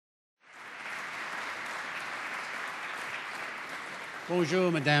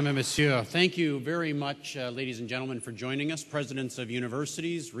Bonjour, Madame et Monsieur. Thank you very much, ladies and gentlemen, for joining us, presidents of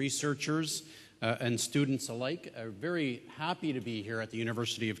universities, researchers, and students alike. Very happy to be here at the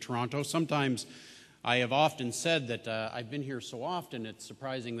University of Toronto. Sometimes I have often said that I've been here so often, it's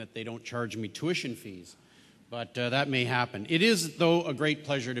surprising that they don't charge me tuition fees, but that may happen. It is, though, a great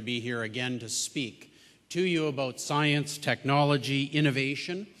pleasure to be here again to speak to you about science, technology,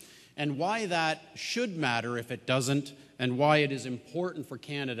 innovation, and why that should matter if it doesn't, and why it is important for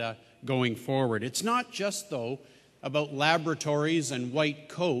Canada going forward. It's not just, though, about laboratories and white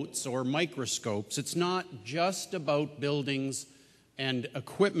coats or microscopes. It's not just about buildings and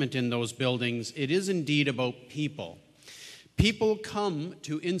equipment in those buildings. It is indeed about people. People come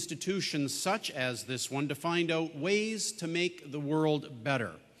to institutions such as this one to find out ways to make the world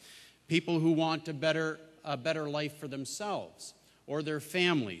better. People who want a better life for themselves or their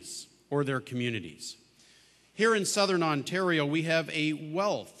families or their communities. Here in Southern Ontario, we have a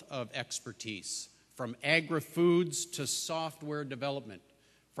wealth of expertise, from agri-foods to software development,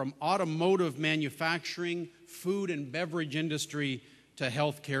 from automotive manufacturing, food and beverage industry to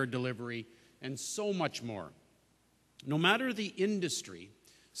healthcare delivery, and so much more. No matter the industry,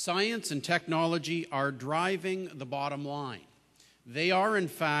 science and technology are driving the bottom line. They are, in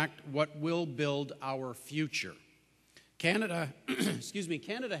fact, what will build our future. Canada,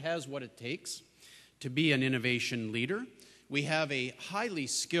 Canada has what it takes to be an innovation leader. We have a highly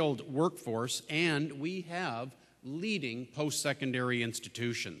skilled workforce, and we have leading post-secondary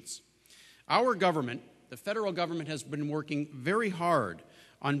institutions. Our government, the federal government, has been working very hard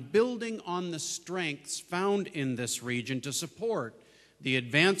on building on the strengths found in this region to support the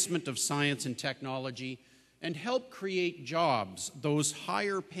advancement of science and technology and help create jobs, those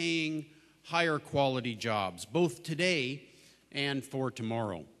higher-paying, higher-quality jobs, both today and for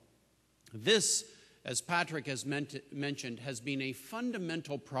tomorrow. This, as Patrick has mentioned, has been a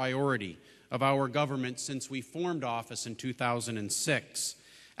fundamental priority of our government since we formed office in 2006.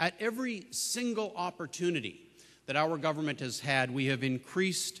 At every single opportunity that our government has had, we have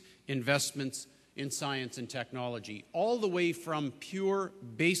increased investments in science and technology, all the way from pure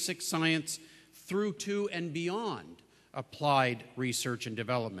basic science through to and beyond applied research and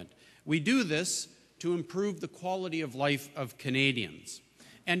development. We do this to improve the quality of life of Canadians.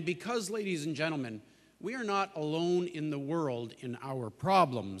 And because, ladies and gentlemen, we are not alone in the world in our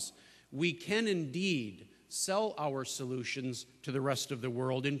problems, we can indeed sell our solutions to the rest of the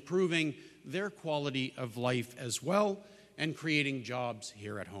world, improving their quality of life as well and creating jobs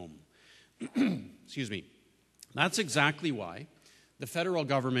here at home. Excuse me. That's exactly why the federal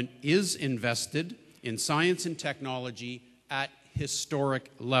government is invested in science and technology at historic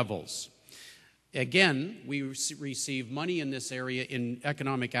levels. Again, we receive money in this area in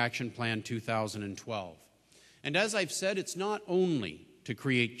Economic Action Plan 2012. And as I've said, it's not only to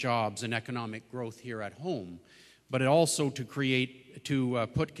create jobs and economic growth here at home, but also to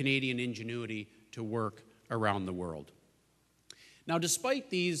put Canadian ingenuity to work around the world. Now, despite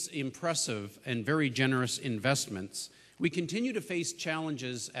these impressive and very generous investments, we continue to face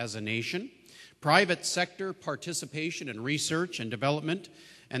challenges as a nation. Private sector participation in research and development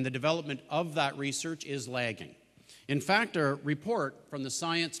and the development of that research is lagging. In fact, a report from the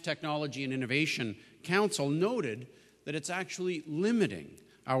Science, Technology, and Innovation Council noted that it's actually limiting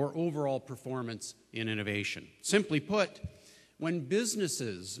our overall performance in innovation. Simply put, when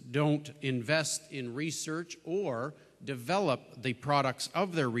businesses don't invest in research or develop the products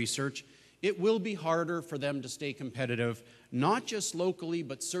of their research, it will be harder for them to stay competitive, not just locally,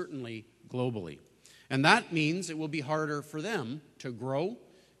 but certainly globally. And that means it will be harder for them to grow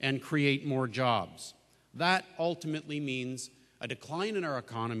and create more jobs. That ultimately means a decline in our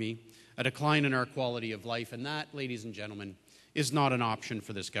economy, a decline in our quality of life, and that, ladies and gentlemen, is not an option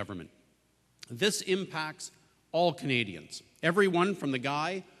for this government. This impacts all Canadians, everyone from the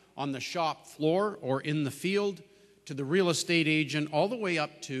guy on the shop floor or in the field to the real estate agent, all the way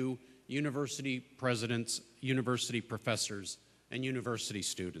up to university presidents, university professors, and university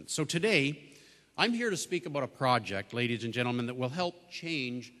students. So today, I'm here to speak about a project, ladies and gentlemen, that will help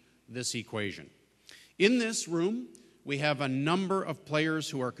change this equation. In this room, we have a number of players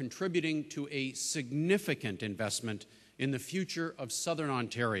who are contributing to a significant investment in the future of Southern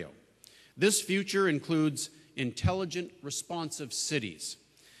Ontario. This future includes intelligent, responsive cities.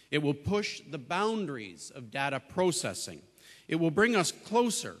 It will push the boundaries of data processing. It will bring us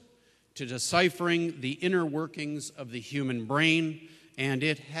closer to deciphering the inner workings of the human brain, and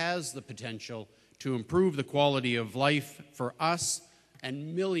it has the potential to improve the quality of life for us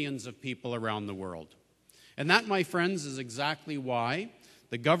and millions of people around the world. And that, my friends, is exactly why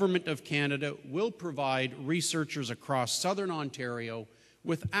the Government of Canada will provide researchers across Southern Ontario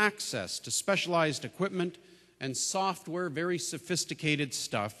with access to specialized equipment and software, very sophisticated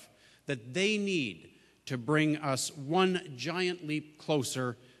stuff that they need to bring us one giant leap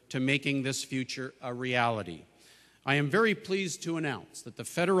closer to making this future a reality. I am very pleased to announce that the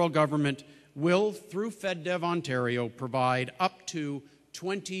federal government will, through FedDev Ontario, provide up to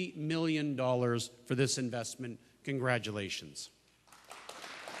 $20 million for this investment. Congratulations.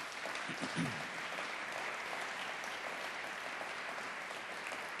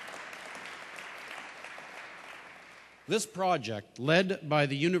 This project, led by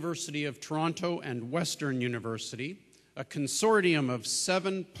the University of Toronto and Western University, a consortium of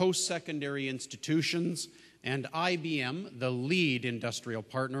 7 post-secondary institutions, and IBM, the lead industrial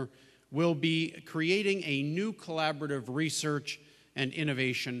partner, will be creating a new collaborative research and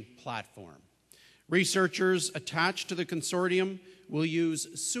innovation platform. Researchers attached to the consortium will use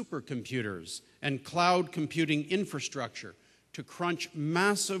supercomputers and cloud computing infrastructure to crunch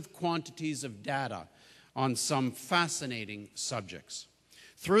massive quantities of data on some fascinating subjects.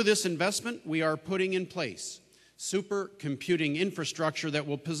 Through this investment, we are putting in place supercomputing infrastructure that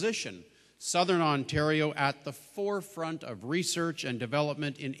will position Southern Ontario at the forefront of research and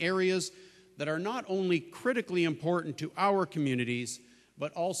development in areas that are not only critically important to our communities,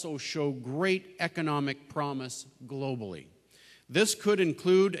 but also show great economic promise globally. This could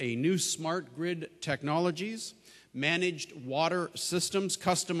include a new smart grid technologies, managed water systems,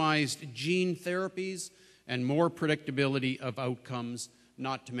 customized gene therapies, and more predictability of outcomes,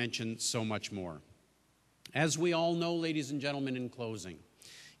 not to mention so much more. As we all know, ladies and gentlemen, in closing,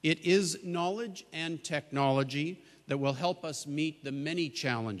 it is knowledge and technology that will help us meet the many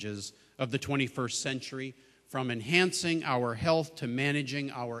challenges of the 21st century, from enhancing our health to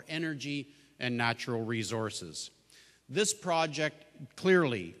managing our energy and natural resources. This project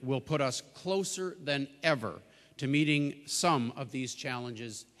clearly will put us closer than ever to meeting some of these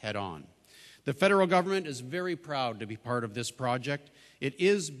challenges head-on. The federal government is very proud to be part of this project. It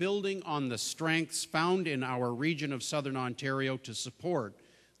is building on the strengths found in our region of Southern Ontario to support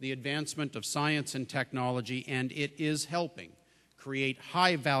the advancement of science and technology, and it is helping create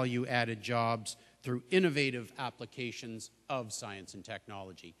high-value added jobs through innovative applications of science and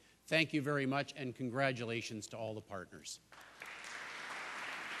technology. Thank you very much, and congratulations to all the partners.